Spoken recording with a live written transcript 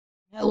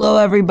Hello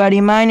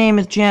everybody, my name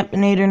is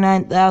Championator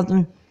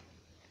 9000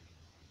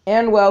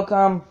 and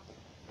welcome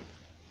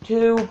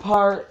to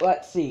part,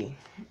 to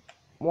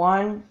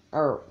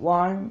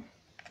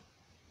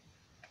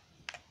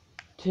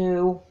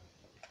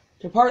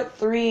part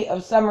 3 of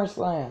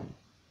Summerslam,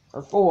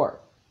 or 4,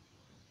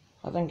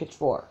 I think it's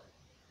 4.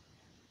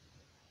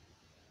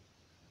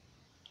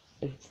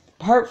 It's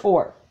part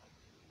 4.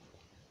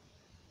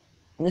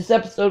 In this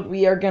episode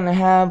we are going to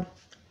have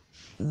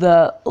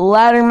the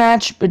ladder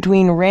match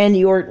between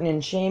Randy Orton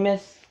and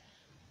Sheamus.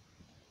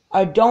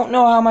 I don't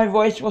know how my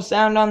voice will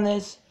sound on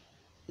this.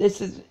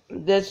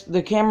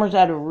 The camera's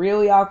at a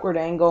really awkward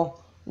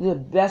angle. The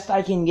best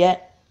I can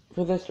get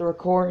for this to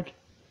record.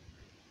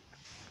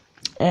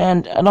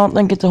 And I don't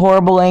think it's a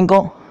horrible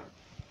angle.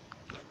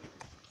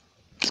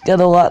 It's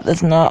got a lot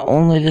that's not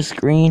only the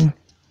screen.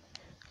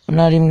 I'm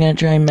not even going to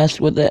try and mess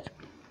with it.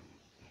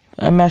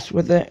 If I mess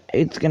with it,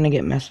 it's going to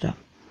get messed up.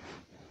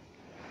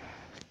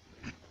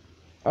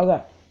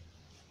 Okay.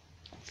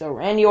 So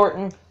Randy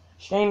Orton,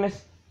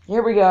 Sheamus,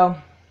 here we go.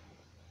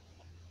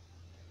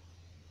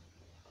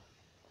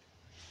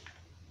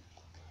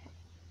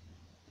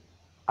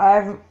 I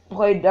haven't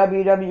played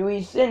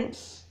WWE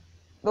since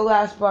the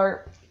last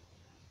part.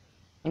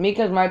 And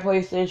because my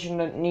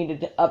PlayStation needed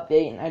to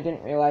update, and I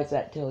didn't realize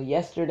that till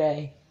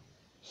yesterday.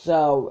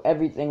 So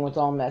everything was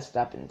all messed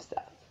up and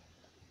stuff.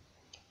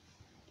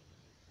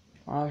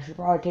 I should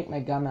probably take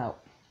my gum out.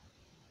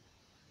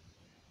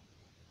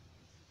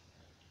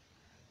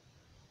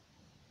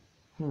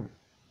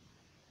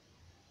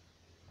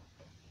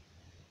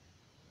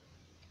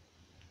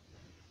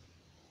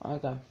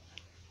 Okay.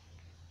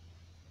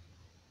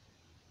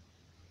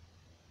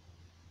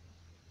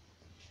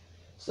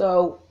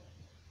 So,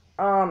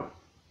 I'll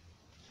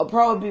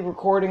probably be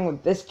recording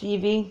with this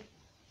TV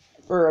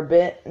for a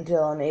bit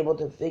until I'm able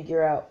to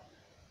figure out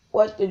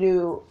what to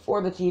do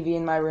for the TV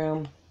in my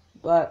room,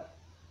 but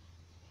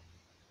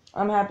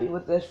I'm happy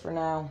with this for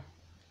now.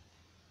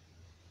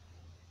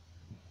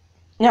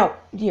 Now,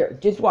 here,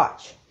 just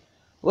watch.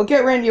 Look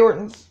at Randy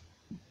Orton's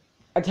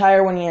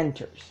attire when he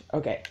enters.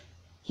 Okay.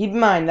 Keep in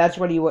mind, that's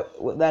what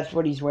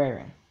he's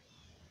wearing.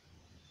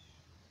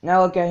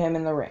 Now look at him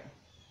in the ring.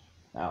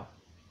 No,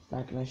 it's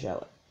not going to show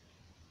it.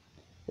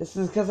 This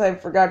is because I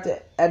forgot to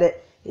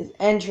edit his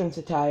entrance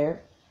attire.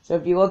 So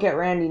if you look at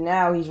Randy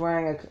now, he's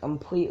wearing a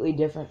completely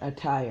different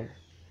attire.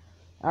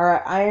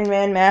 Alright, Iron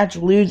Man match,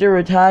 loser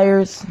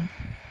retires.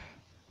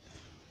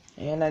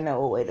 And I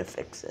know a way to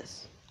fix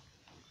this.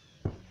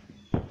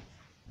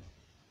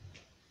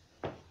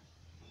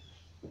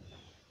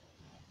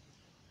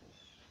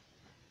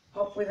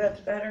 Hopefully that's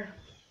better.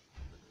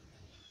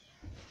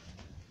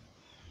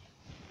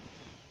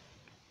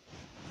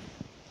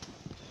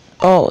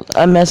 Oh,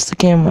 I messed the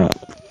camera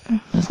up.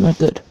 That's not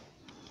good.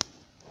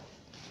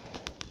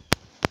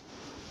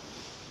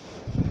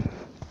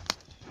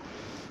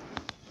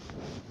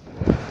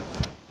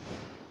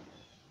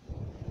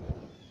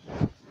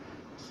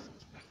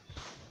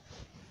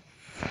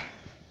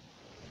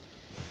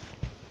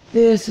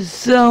 This is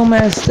so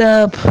messed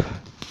up.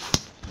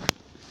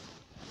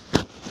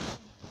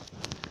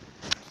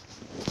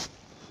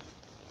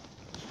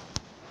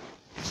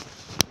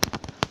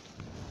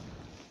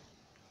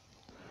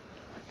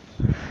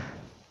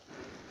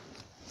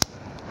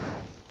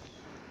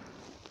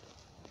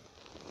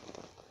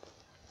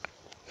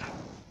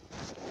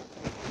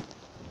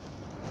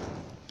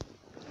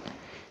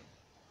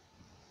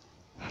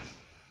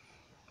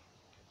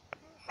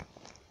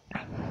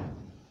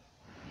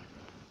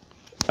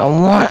 I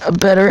want a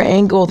better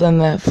angle than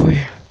that for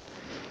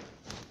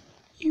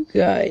you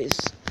guys.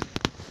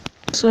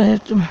 So I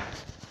have to...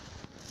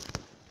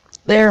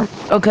 There.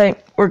 Okay,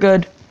 we're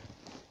good.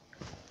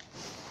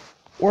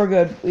 We're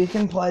good. We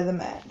can play the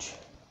match.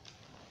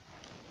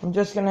 I'm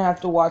just gonna have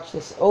to watch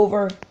this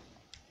over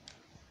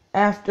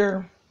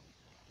after.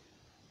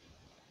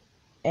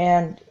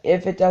 And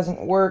if it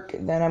doesn't work,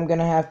 then I'm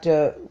gonna have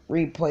to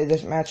replay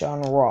this match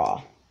on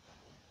Raw.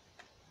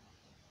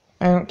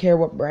 I don't care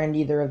what brand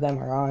either of them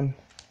are on.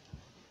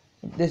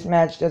 If this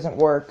match doesn't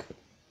work,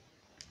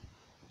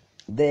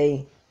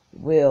 they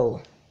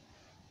will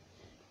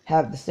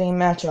have the same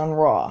match on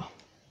Raw.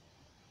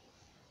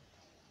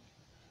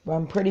 But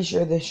I'm pretty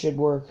sure this should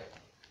work.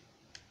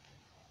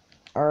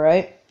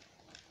 Alright.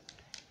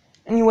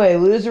 Anyway,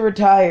 loser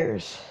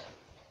retires.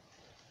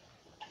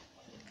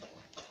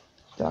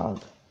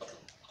 Dog.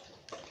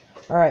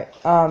 Alright,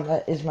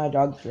 that is my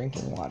dog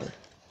drinking water.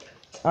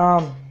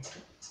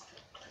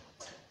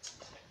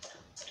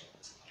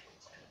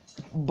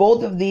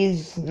 Both of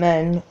these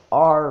men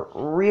are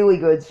really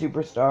good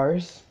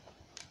superstars.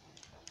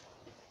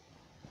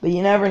 But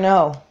you never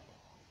know.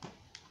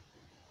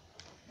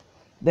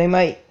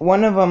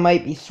 One of them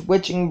might be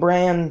switching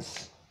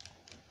brands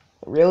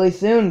really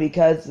soon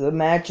because the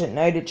match at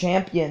Night of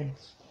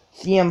Champions,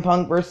 CM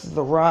Punk versus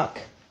The Rock,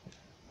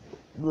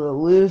 the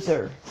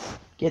loser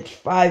gets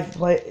five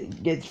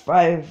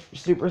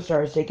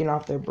superstars taken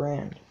off their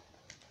brand.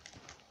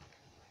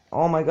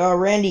 Oh my god,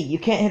 Randy, you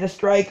can't hit a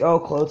strike. Oh,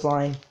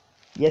 clothesline.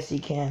 Yes, he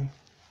can.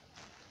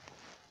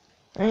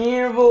 I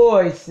hear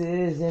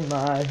voices in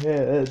my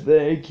head,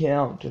 they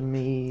count to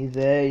me,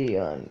 they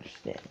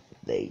understand,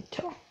 they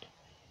talk.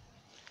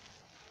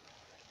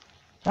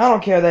 I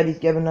don't care that he's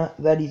getting up.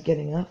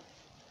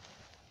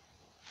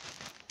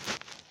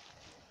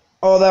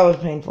 Oh, that was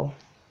painful.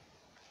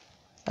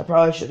 I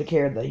probably should have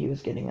cared that he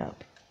was getting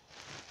up.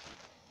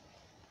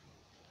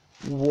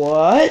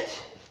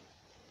 What?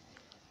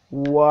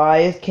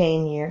 Why is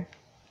Kane here?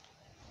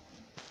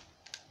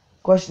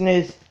 Question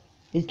is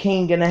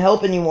Kane gonna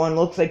help anyone?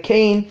 Looks like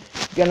Kane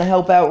is gonna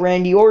help out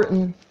Randy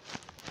Orton.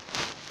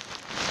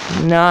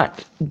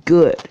 Not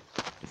good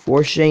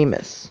for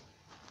Sheamus.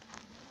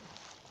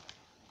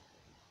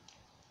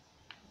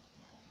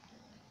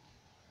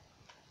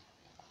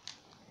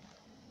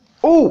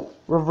 Oh,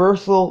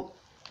 reversal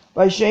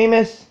by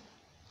Sheamus.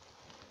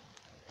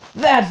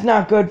 That's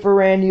not good for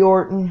Randy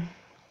Orton.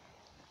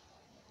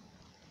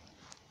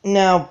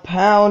 Now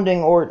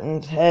pounding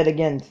Orton's head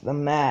against the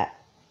mat.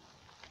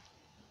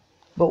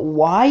 But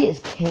why is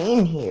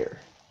Kane here?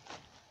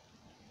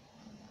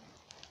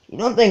 You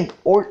don't think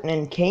Orton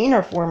and Kane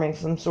are forming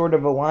some sort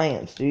of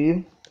alliance, do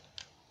you?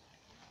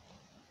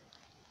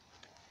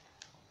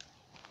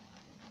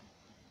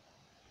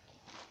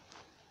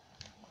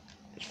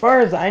 As far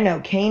as I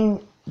know,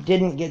 Kane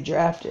didn't get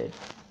drafted.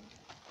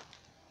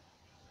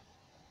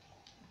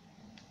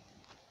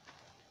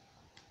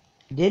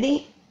 Did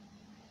he?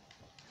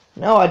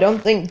 No, I don't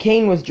think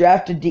Kane was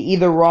drafted to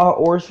either Raw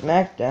or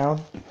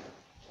SmackDown.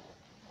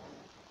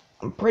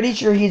 I'm pretty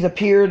sure he's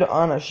appeared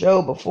on a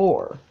show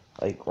before,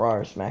 like Raw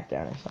or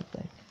SmackDown or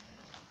something.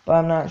 But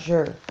I'm not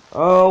sure.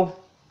 Oh,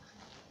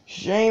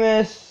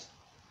 Sheamus.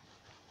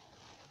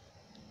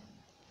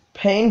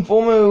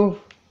 Painful move.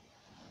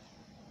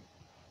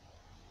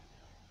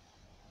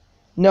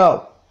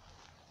 No.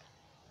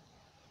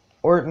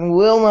 Orton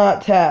will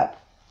not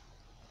tap.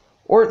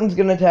 Orton's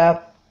gonna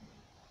tap.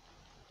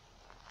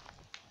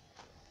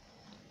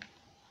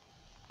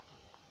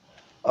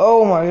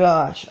 Oh my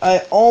gosh, I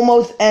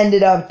almost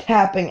ended up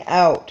tapping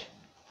out.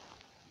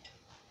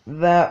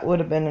 That would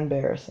have been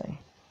embarrassing.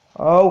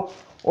 Oh,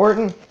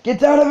 Orton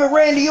gets out of it,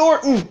 Randy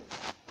Orton!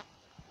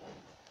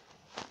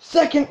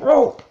 Second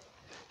rope,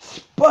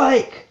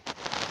 spike,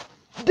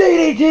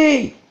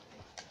 DDT!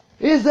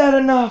 Is that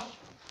enough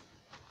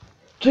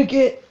to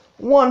get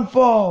one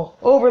fall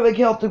over the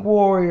Celtic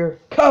Warrior?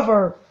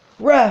 Cover,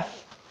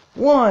 ref,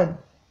 1,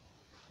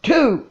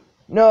 2,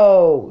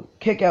 no,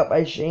 kick out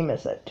by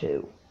Sheamus at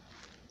 2.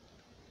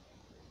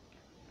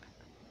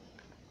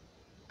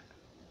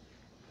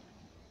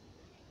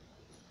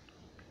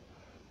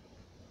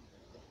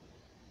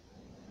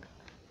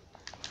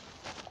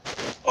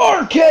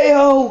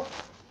 RKO!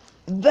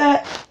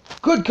 That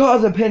could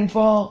cause a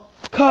pinfall.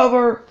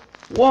 Cover.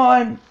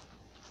 1,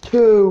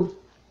 2,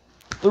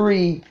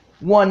 3.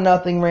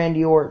 1-0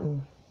 Randy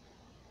Orton.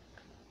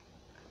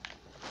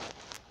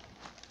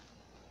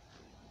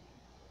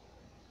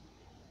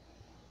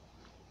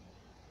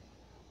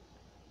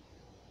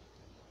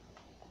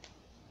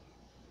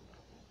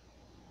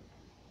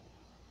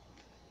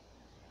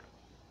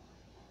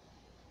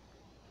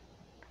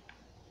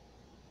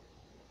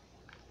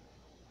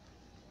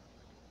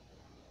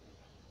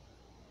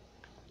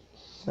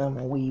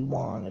 We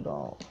want it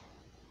all.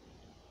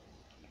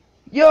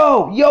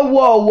 Yo,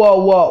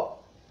 whoa.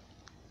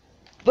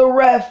 The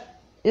ref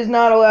is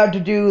not allowed to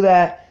do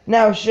that.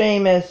 Now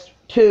Sheamus,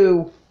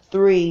 2,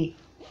 3,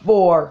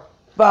 4,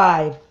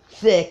 5,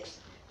 6,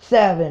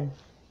 7,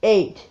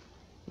 8,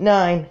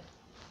 9,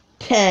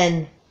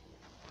 10.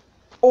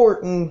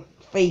 Orton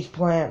face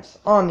plants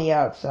on the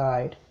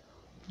outside.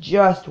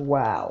 Just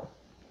wow.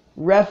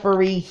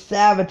 Referee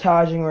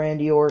sabotaging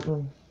Randy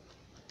Orton.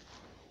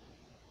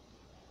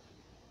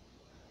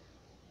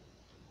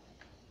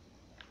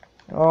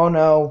 Oh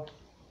no.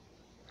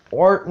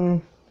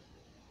 Orton,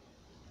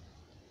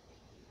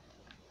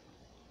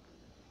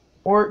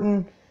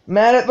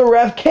 mad at the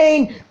ref.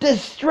 Kane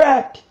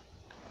distracted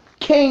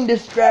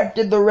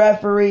the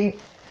referee,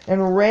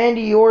 and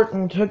Randy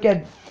Orton took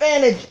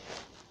advantage.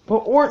 But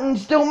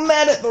Orton's still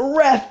mad at the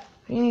ref,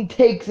 and he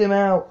takes him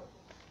out.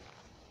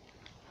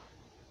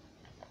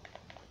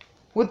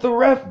 With the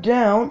ref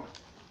down,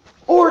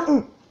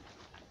 Orton,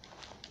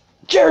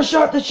 chair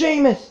shot to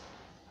Sheamus.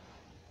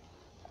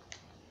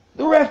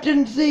 The ref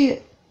didn't see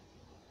it.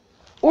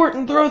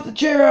 Orton throws the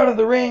chair out of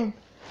the ring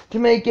to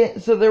make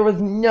it so there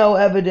was no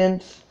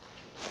evidence.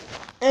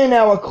 And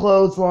now a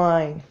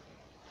clothesline.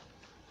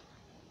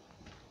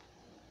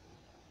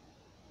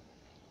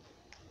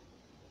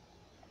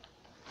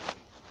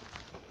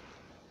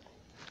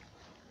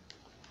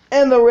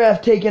 And the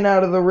ref taken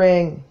out of the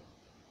ring.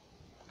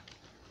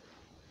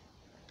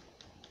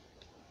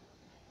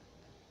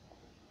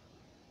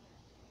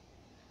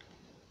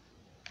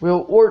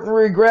 Will Orton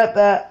regret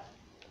that?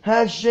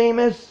 Has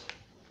Sheamus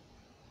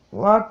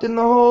locked in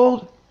the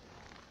hold?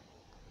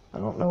 I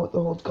don't know what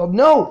the hold's called.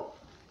 No!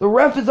 The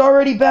ref is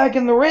already back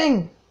in the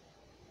ring.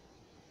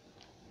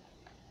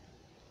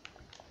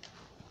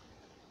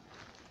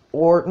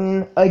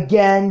 Orton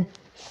again.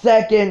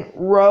 Second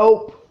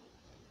rope.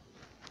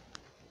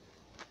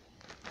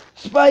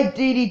 Spike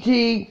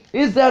DDT.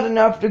 Is that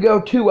enough to go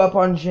 2 up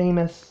on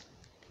Sheamus?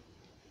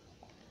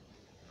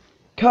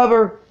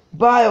 Cover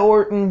by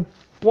Orton.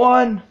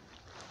 1,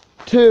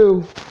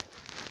 2.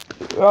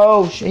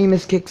 Oh,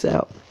 Sheamus kicks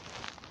out.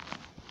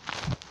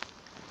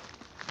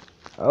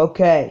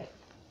 Okay.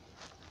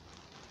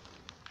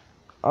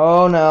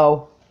 Oh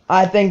no.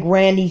 I think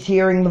Randy's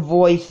hearing the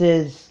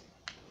voices.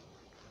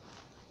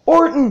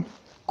 Orton,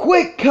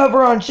 quick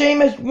cover on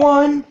Sheamus.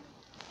 1,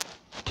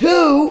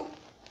 2,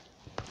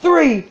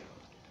 3.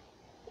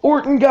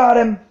 Orton got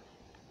him.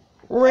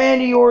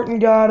 Randy Orton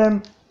got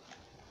him.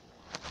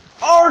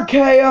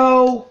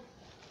 RKO.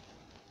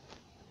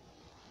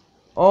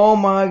 Oh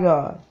my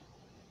god.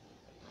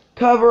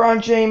 Cover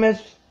on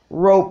Sheamus.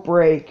 Rope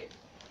break.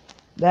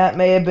 That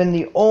may have been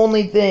the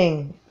only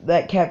thing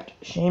that kept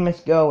Sheamus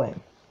going.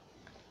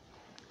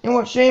 You know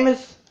what,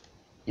 Sheamus?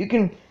 You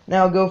can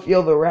now go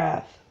feel the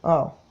wrath.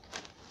 Oh.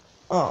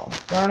 Oh,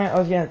 darn it. I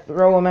was going to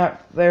throw him out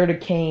there to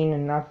Kane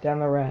and knock down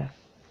the wrath.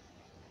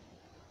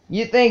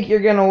 You think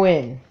you're going to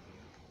win.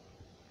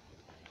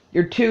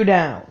 You're 2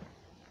 down.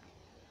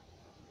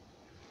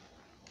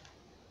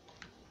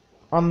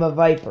 On the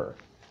Viper.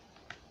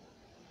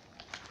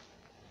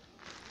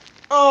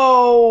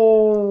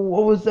 Oh,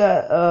 what was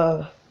that?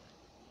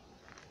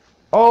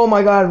 Oh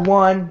my god,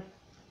 1.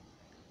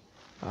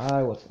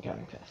 I wasn't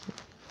counting fast.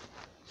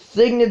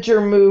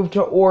 Signature move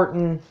to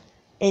Orton,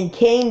 and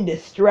Kane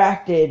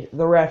distracted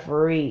the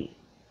referee.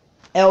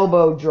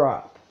 Elbow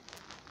drop.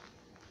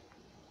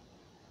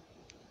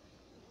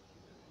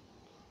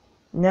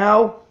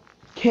 Now,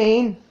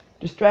 Kane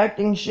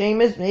distracting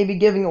Sheamus, maybe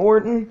giving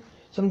Orton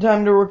some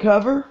time to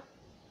recover.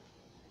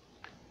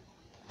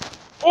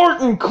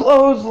 Orton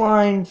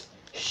clotheslines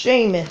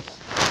Sheamus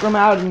from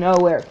out of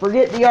nowhere.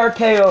 Forget the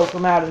RKO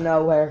from out of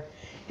nowhere.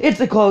 It's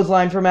a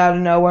clothesline from out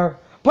of nowhere.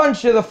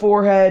 Punch to the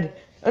forehead.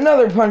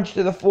 Another punch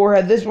to the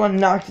forehead. This one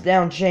knocks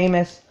down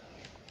Sheamus.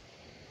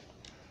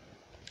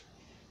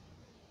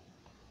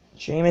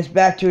 Sheamus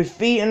back to his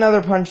feet.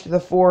 Another punch to the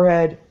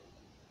forehead.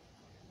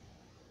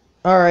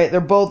 Alright, they're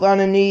both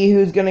on a knee.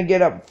 Who's going to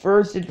get up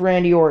first? It's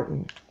Randy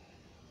Orton.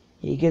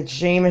 He gets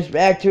Sheamus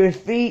back to his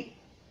feet.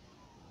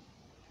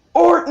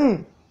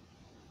 Orton!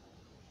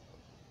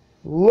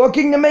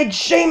 Looking to make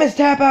Sheamus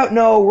tap out.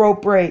 No,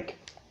 rope break.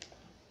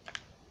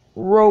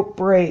 Rope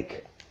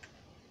break.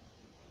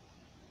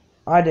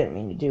 I didn't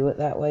mean to do it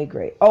that way.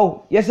 Great.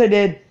 Oh, yes I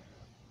did.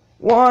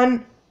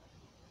 1,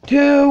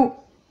 2.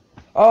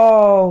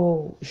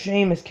 Oh,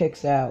 Sheamus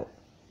kicks out.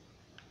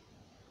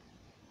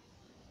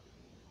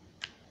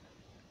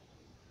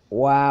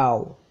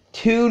 Wow.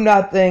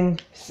 2-0.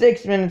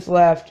 6 minutes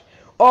left.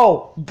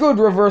 Oh, good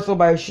reversal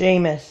by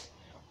Sheamus.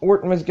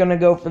 Orton was going to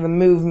go for the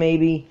move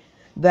maybe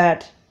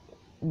that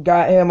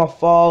got him a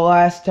fall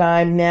last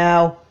time.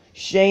 Now,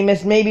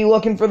 Sheamus maybe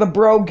looking for the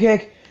brogue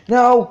kick.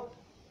 No.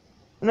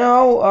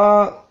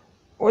 No,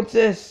 what's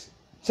this?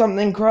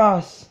 Something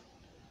cross.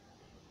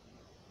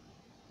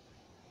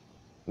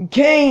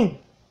 Kane!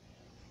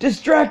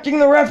 Distracting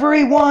the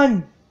referee.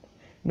 1.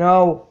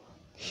 No.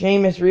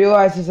 Sheamus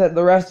realizes that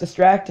the ref's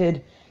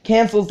distracted.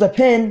 Cancels the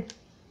pin.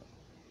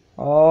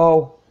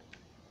 Oh.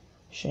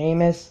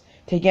 Sheamus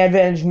taking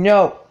advantage.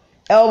 No.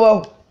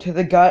 Elbow to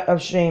the gut of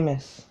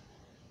Sheamus.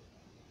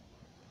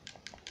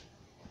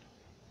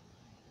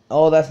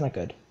 Oh, that's not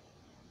good.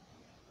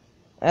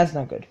 That's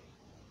not good.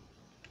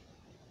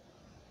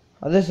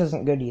 Oh, this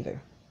isn't good either.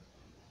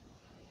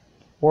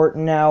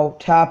 Orton now,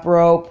 top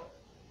rope.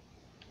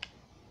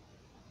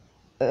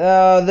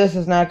 Oh, this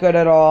is not good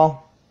at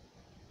all.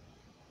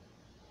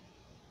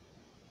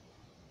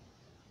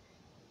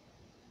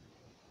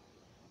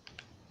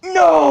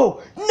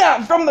 No!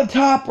 Not from the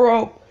top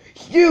rope!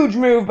 Huge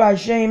move by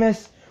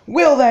Sheamus.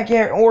 Will that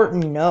get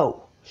Orton?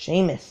 No.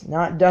 Sheamus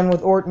not done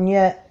with Orton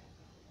yet.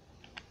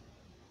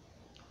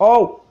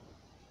 Oh!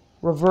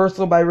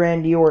 Reversal by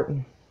Randy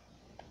Orton.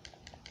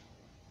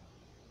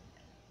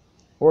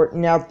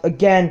 Orton now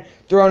again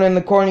thrown in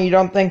the corner. You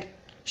don't think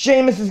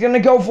Sheamus is going to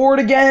go for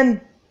it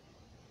again?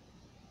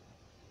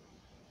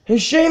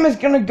 Is Sheamus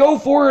going to go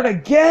for it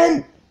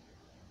again?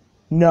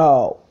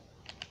 No.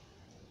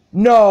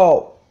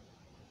 No.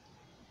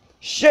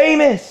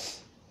 Sheamus.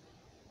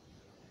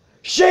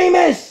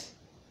 Sheamus.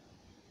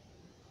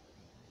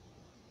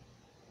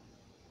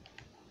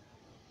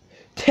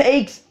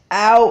 Takes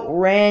out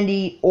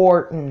Randy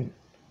Orton.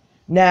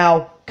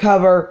 Now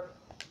cover.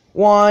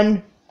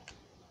 1.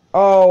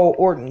 Oh,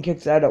 Orton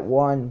kicks out at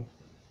 1.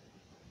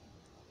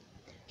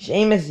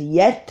 Sheamus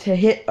yet to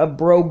hit a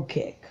brogue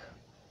kick.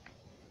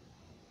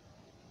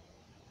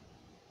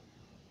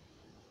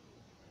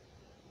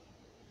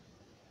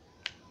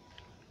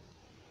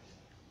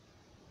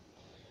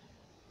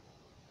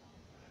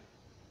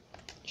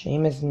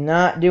 Sheamus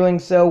not doing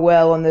so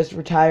well in this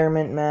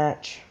retirement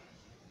match.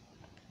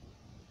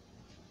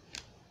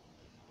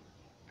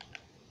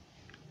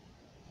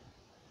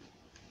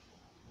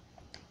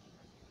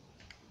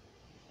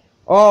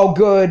 Oh,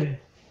 good.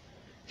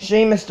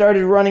 Sheamus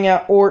started running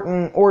at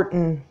Orton.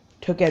 Orton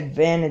took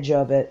advantage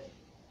of it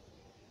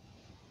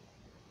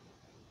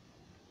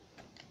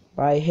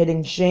by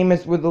hitting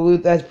Sheamus with the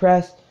Luthez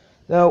press,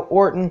 though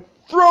Orton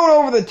thrown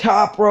over the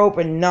top rope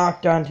and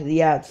knocked onto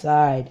the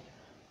outside.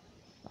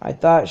 I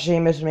thought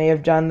Sheamus may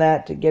have done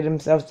that to get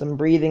himself some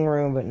breathing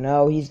room, but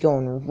no, he's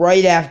going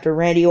right after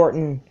Randy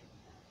Orton.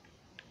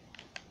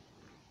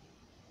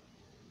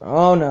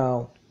 Oh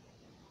no.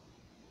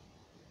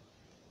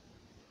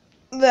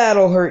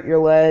 That'll hurt your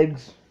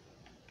legs.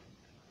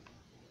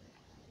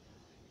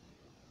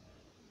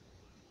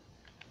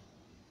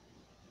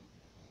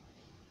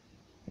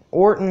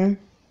 Orton,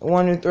 the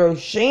one who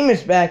throws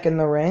Sheamus back in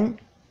the ring.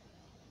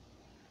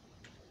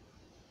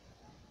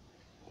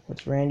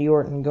 What's Randy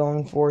Orton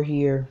going for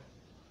here?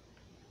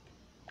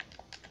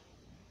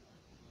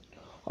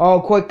 Oh,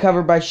 quick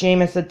cover by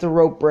Sheamus at the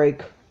rope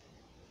break.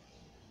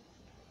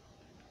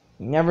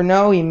 You never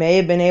know, he may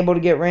have been able to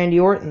get Randy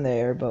Orton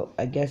there, but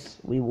I guess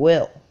we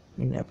will.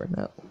 You never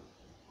know.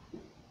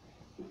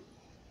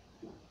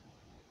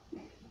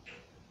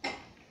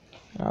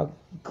 Oh,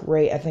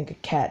 great, I think a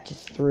cat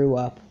just threw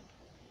up.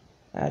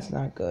 That's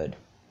not good.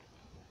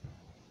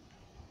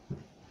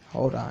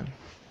 Hold on.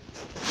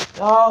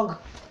 Dog!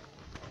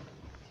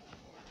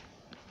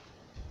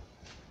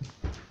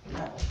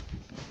 No.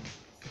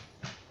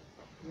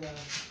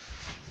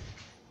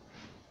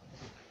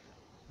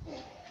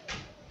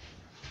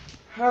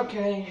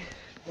 Okay.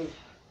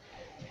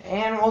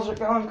 Animals are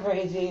going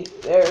crazy.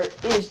 There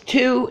is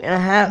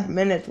 2.5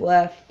 minutes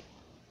left.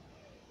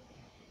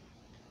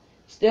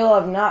 Still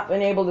have not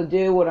been able to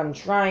do what I'm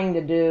trying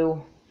to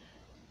do.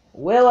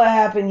 Will it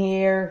happen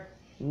here?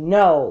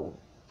 No,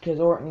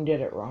 because Orton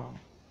did it wrong.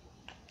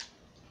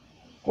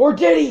 Or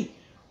did he?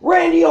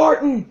 Randy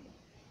Orton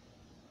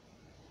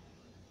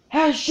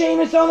has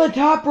Sheamus on the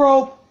top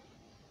rope.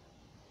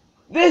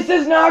 This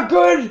is not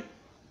good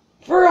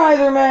for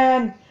either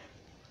man.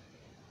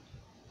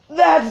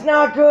 That's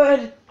not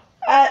good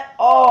at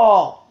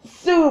all.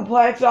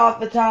 Suplex off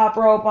the top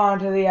rope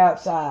onto the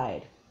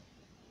outside.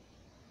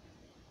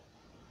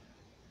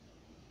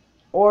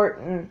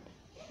 Orton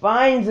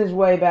finds his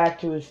way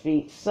back to his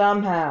feet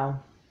somehow.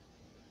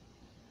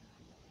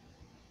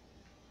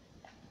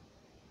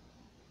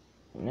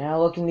 Now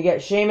looking to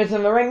get Sheamus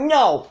in the ring.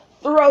 No!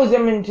 Throws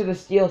him into the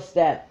steel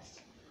steps.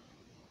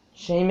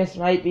 Sheamus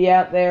might be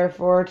out there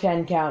for a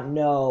 10 count.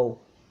 No.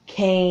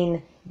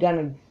 Kane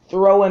gonna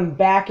throw him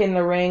back in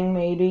the ring,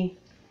 maybe?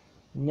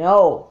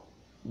 No.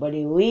 But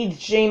he leads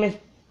Sheamus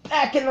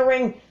back in the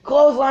ring.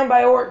 Clothesline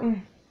by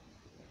Orton.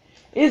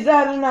 Is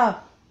that enough?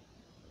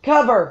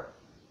 Cover.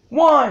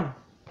 1,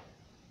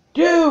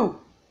 2,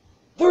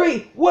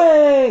 3.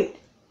 Wait!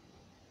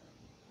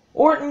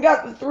 Orton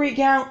got the 3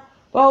 count.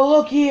 But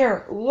look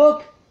here.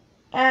 Look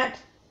at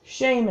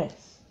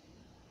Sheamus.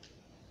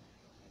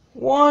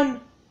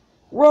 1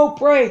 rope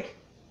break.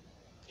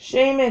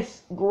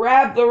 Sheamus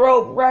grabbed the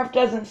rope. Ref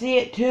doesn't see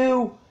it.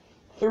 2,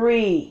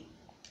 3.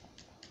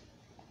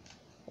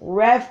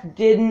 Ref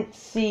didn't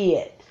see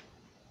it.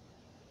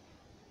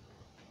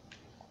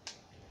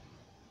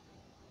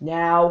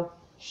 Now,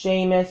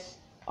 Sheamus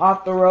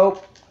off the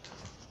rope.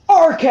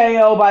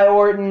 RKO by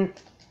Orton.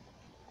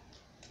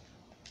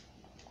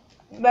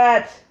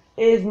 That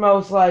is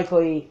most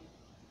likely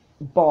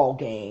ball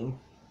game.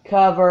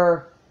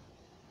 Cover.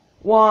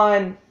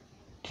 1,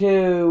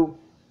 2.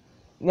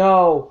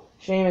 No.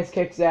 Sheamus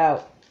kicks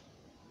out.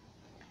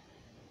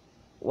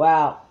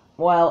 Wow.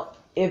 Well,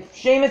 if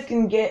Sheamus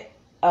can get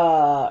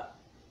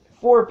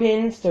 4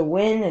 pins to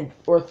win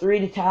or 3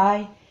 to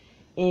tie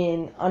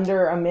in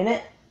under a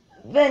minute,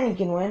 then he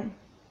can win.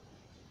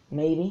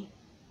 Maybe.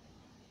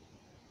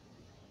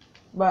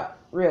 But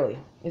really,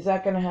 is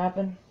that going to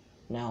happen?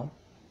 No.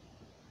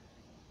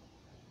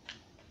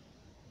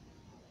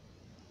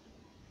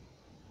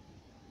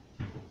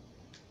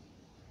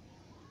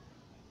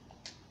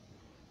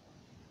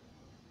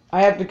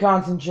 I have to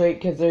concentrate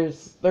because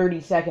there's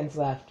 30 seconds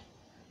left.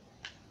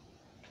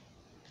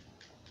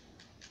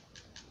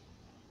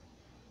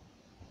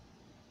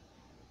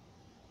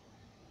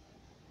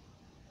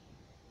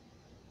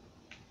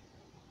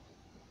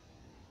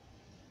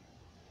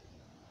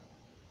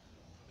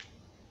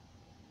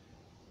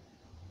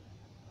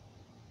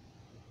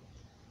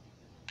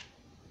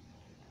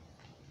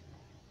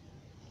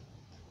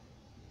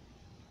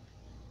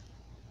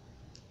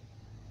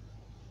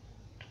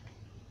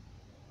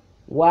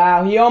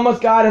 Wow, he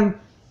almost got him.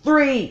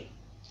 3,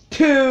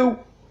 2,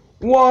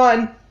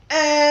 1,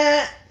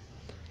 and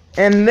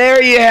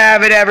there you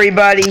have it,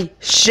 everybody.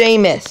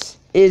 Sheamus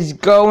is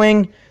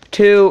going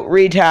to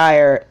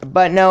retire.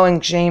 But knowing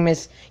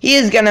Sheamus, he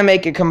is going to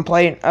make a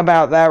complaint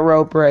about that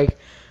rope break.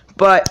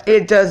 But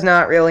it does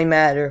not really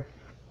matter,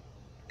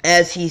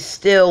 as he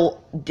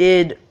still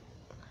did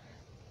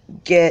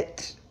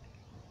get,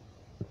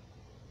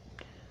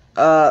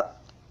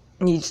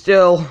 he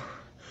still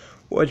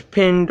was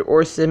pinned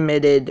or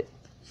submitted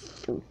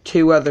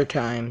 2 other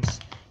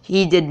times.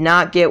 He did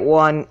not get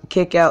 1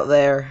 kick out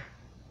there.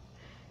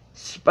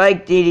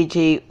 Spike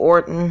DDT,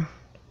 Orton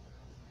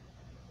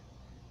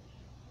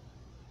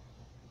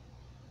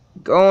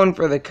going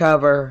for the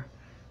cover.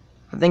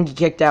 I think he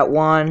kicked out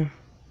 1,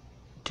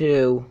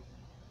 2,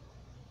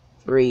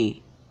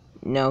 3.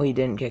 No, he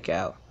didn't kick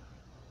out.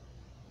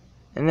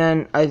 And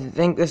then I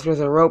think this was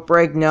a rope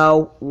break.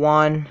 No.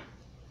 1,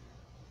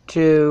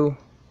 2,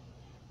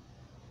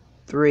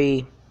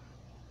 3.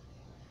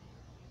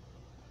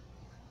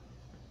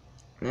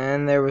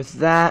 And there was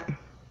that.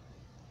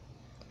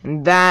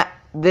 And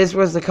this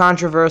was the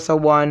controversial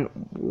one.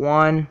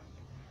 1.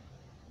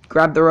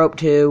 Grab the rope.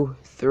 2,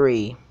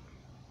 3.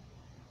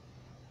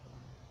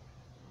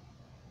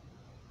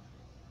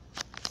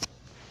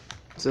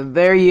 So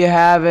there you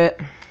have it.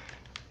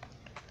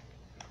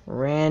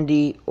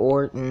 Randy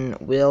Orton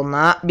will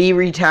not be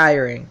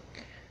retiring.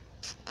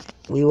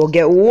 We will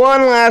get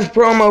one last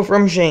promo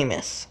from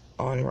Sheamus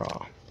on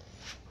Raw.